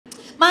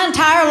My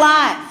entire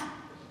life,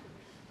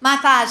 my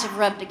thighs have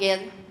rubbed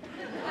together.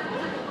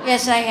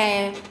 Yes, they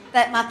have.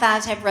 My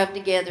thighs have rubbed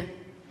together.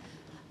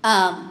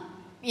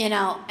 You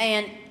know,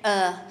 and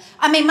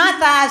I mean, my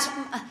thighs,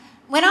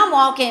 when I'm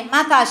walking,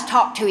 my thighs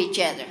talk to each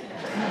other.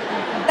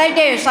 They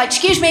do. It's like,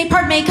 excuse me,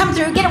 pardon me, come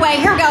through, get away,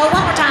 here we go,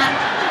 one more time.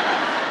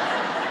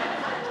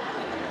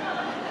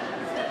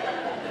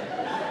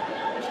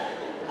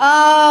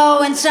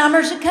 Oh, and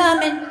summer's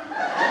a-coming.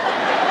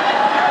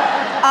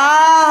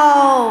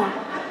 Oh.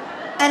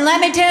 And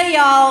let me tell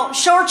y'all,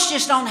 shorts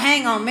just don't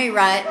hang on me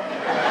right.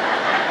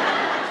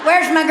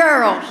 Where's my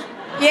girls?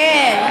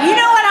 Yeah, you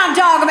know what I'm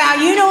talking about.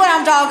 You know what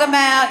I'm talking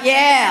about.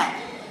 Yeah,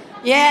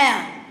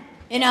 yeah.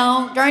 You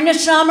know, during the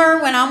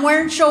summer when I'm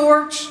wearing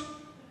shorts,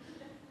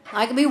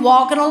 I could be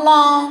walking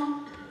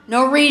along,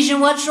 no reason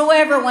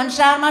whatsoever. One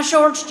side of my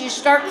shorts just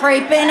start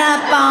creeping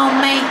up on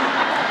me.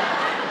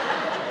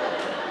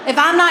 If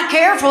I'm not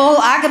careful,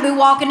 I could be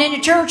walking into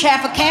church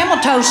half a camel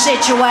toe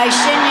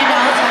situation, you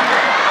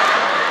know.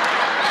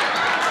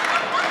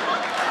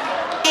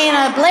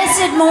 And a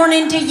blessed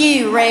morning to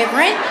you,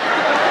 Reverend.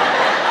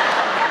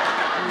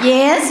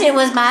 Yes, it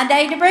was my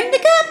day to bring the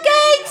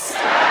cupcakes.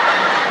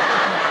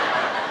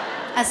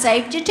 I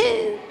saved you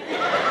too.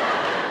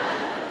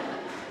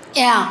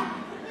 Yeah.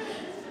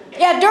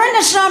 Yeah, during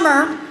the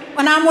summer,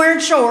 when I'm wearing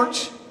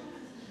shorts,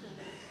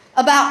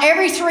 about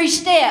every 3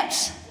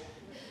 steps,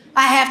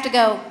 I have to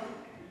go.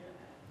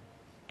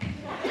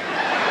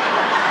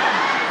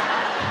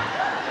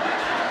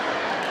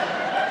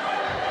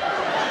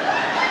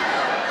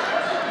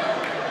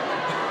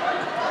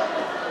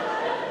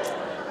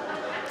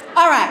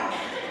 All right.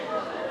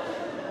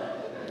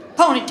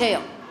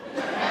 Ponytail.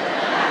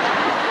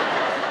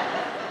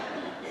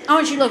 I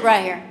want you to look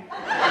right here.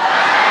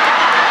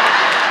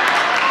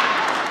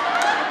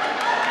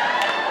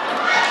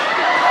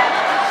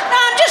 No,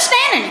 I'm just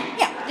standing here.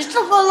 Yeah, just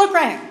look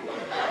right here.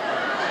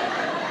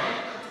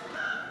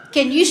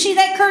 Can you see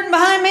that curtain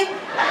behind me?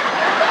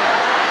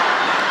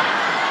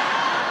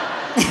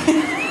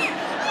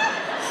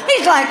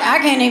 He's like, I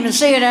can't even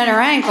see it at her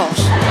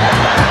ankles.